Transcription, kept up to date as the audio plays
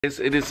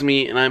It is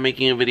me, and I'm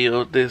making a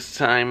video this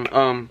time.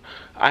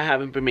 I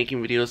haven't been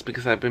making videos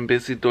because I've been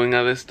busy doing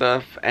other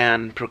stuff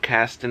and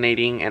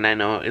procrastinating, and I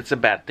know it's a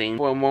bad thing.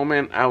 For a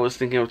moment I was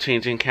thinking of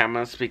changing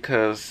cameras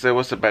because there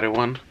was a better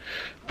one.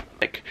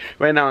 Like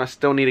right now I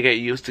still need to get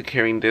used to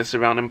carrying this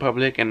around in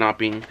public and not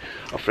being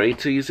afraid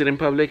to use it in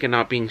public and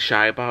not being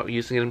shy about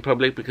using it in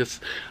public, because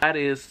that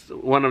is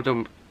one of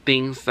the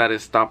things that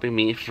is stopping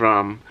me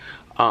from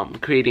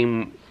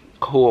creating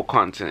cool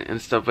content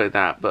and stuff like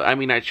that. But I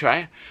mean, I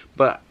try,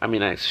 but I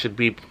mean, I should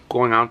be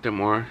going out there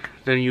more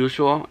than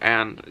usual,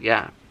 and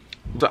yeah.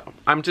 So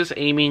I'm just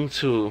aiming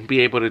to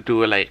be able to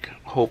do it like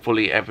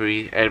hopefully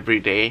every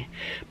day,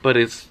 but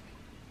it's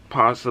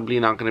possibly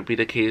not going to be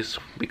the case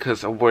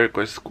because of work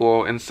or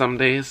school in some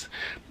days,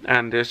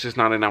 and there's just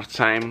not enough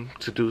time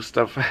to do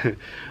stuff.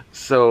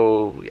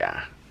 So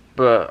yeah,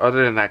 but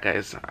other than that,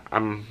 guys,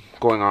 I'm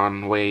going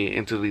on way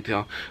into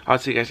detail. I'll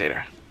see you guys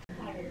later.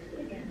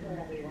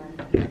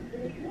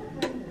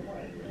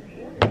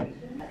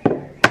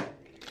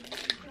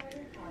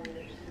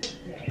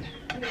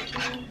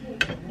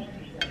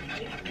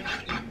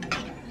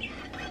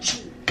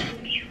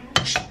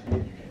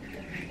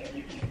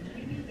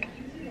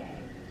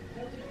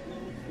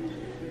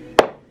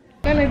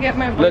 Get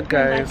my look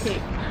guys,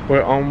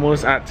 we're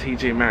almost at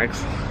TJ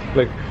Maxx.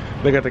 Look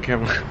at the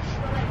camera.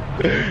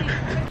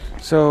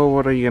 So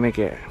what are you gonna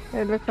get?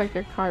 It looks like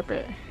a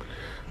carpet.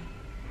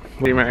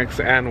 TJ Maxx,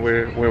 and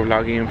we're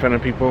vlogging in front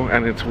of people,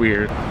 and it's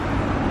weird.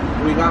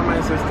 We got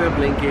my sister a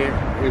blanket.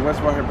 It was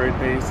for her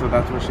birthday, so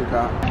that's what she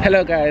got.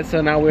 Hello guys,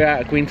 so now we're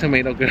at Queen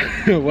Tomato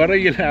Grill. What are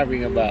you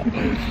laughing about?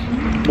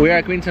 We're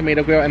at Queen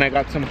Tomato Grill, and I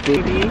got some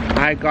food.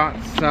 I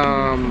got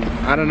some,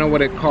 I don't know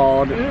what it's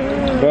called,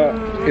 but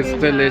it's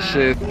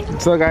delicious.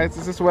 So guys,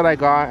 this is what I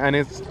got, and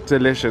it's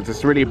delicious.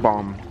 It's really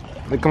bomb.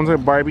 It comes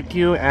with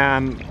barbecue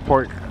and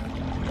pork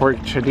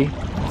chili,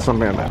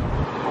 something like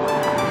that.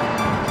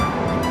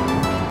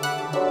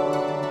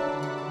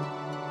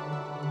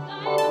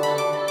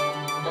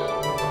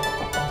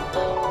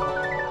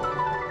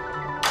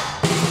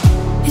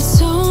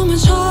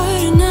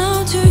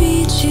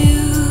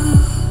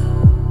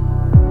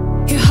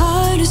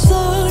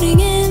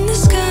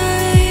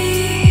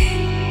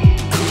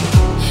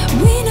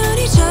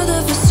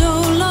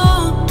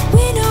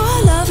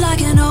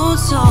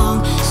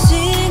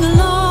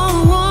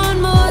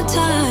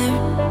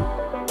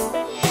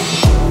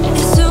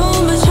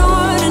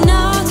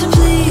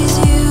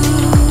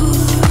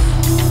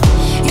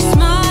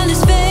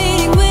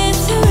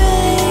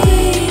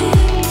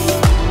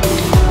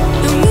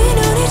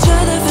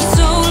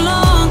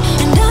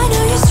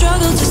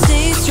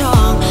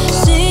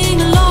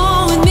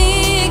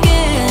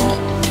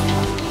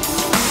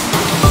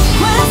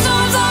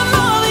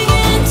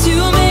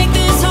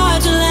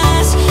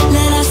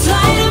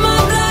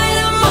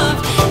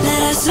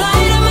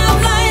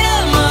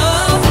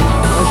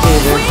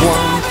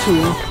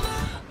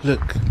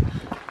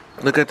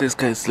 Look at this,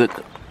 guys.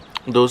 Look,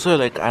 those are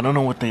like, I don't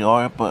know what they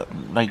are, but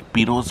like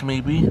beetles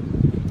maybe.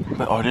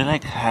 But are they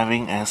like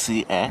having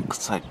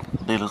SEX? Like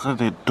they look like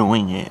they're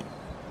doing it.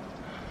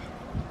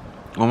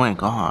 Oh my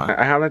god.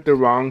 I have like the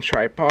wrong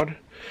tripod,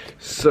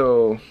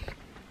 so,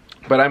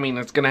 but I mean,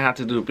 it's gonna have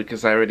to do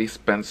because I already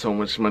spent so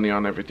much money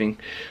on everything,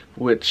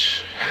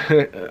 which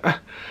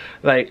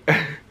like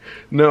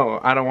no,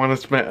 I don't want to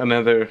spend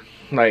another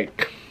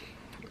like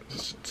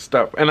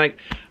stuff. And like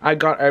I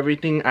got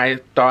everything I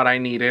thought I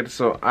needed,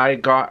 so I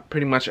got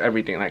pretty much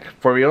everything, like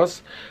for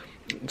reals,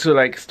 to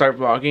like start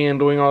vlogging and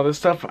doing all this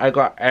stuff. I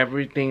got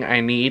everything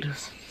I need,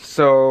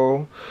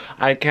 so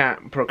I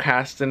can't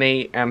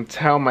procrastinate and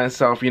tell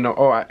myself, you know,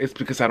 oh, it's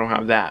because I don't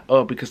have that,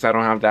 oh, because I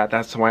don't have that,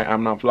 that's why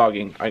I'm not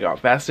vlogging. I got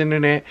fast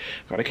internet,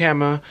 got a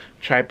camera,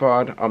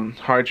 tripod,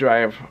 hard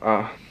drive,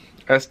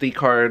 SD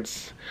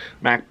cards,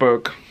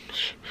 MacBook.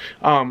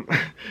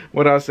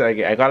 What else did I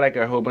get? I got like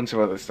a whole bunch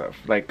of other stuff,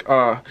 like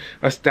a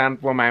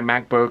stand for my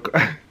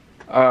MacBook.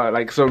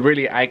 Like, so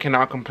really I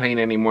cannot complain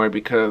anymore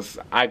because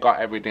I got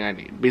everything I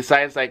need.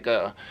 Besides like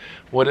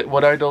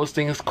what are those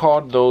things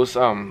called? Those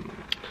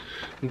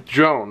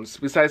drones.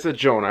 Besides a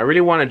drone, I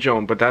really want a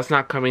drone, but that's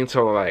not coming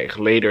till like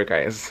later,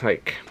 guys.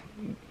 Like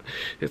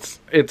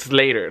it's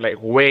later, like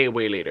way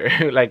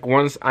later. Like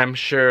once I'm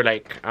sure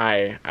like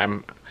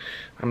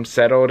I'm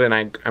settled, and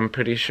I'm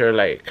pretty sure,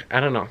 like,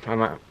 I don't know, I'm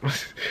not.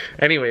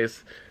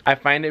 Anyways, I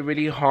find it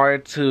really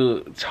hard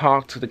to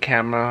talk to the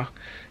camera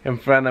in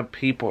front of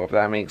people, if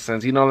that makes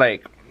sense. You know,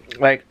 like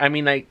I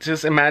mean, like,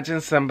 just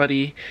imagine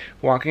somebody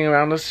walking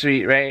around the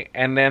street, right?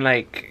 And then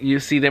like you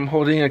see them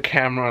holding a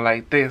camera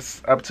like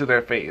this up to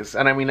their face,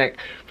 and I mean, like,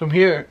 from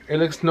here it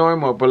looks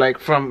normal, but like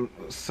from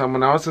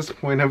someone else's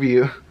point of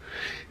view,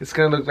 it's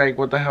gonna look like,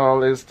 what the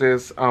hell is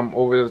this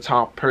over the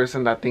top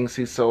person that thinks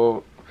he's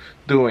so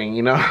doing,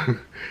 you know?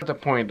 The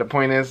point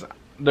is,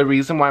 the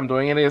reason why I'm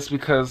doing it is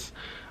because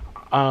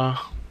I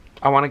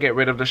want to get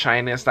rid of the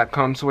shyness that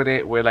comes with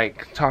it, with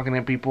like talking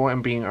to people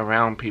and being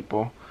around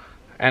people.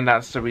 And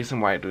that's the reason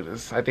why I do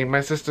this. I think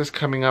my sister's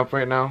coming up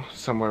right now,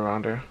 somewhere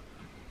around her.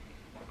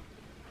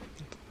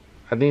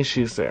 I think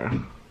she's there.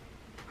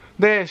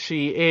 There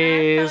she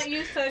is.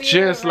 you said you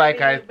Just were like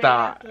I writing a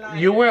thought. bad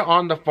You line. were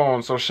on the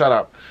phone, so shut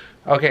up.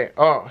 Okay.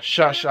 Oh,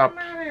 shush up.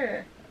 Doesn't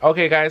matter.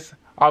 Okay, guys.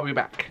 I'll be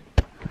back.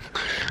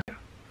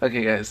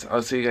 Okay, guys.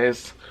 I'll see you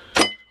guys.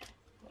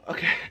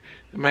 Okay.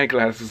 My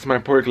glasses. My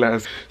poor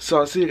glass. So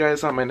I'll see you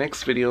guys on my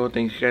next video.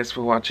 Thank you guys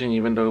for watching,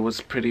 even though it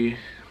was pretty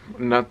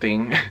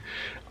nothing.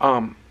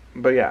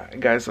 But yeah,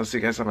 guys. I'll see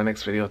you guys on my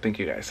next video. Thank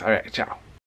you guys. Alright. Ciao.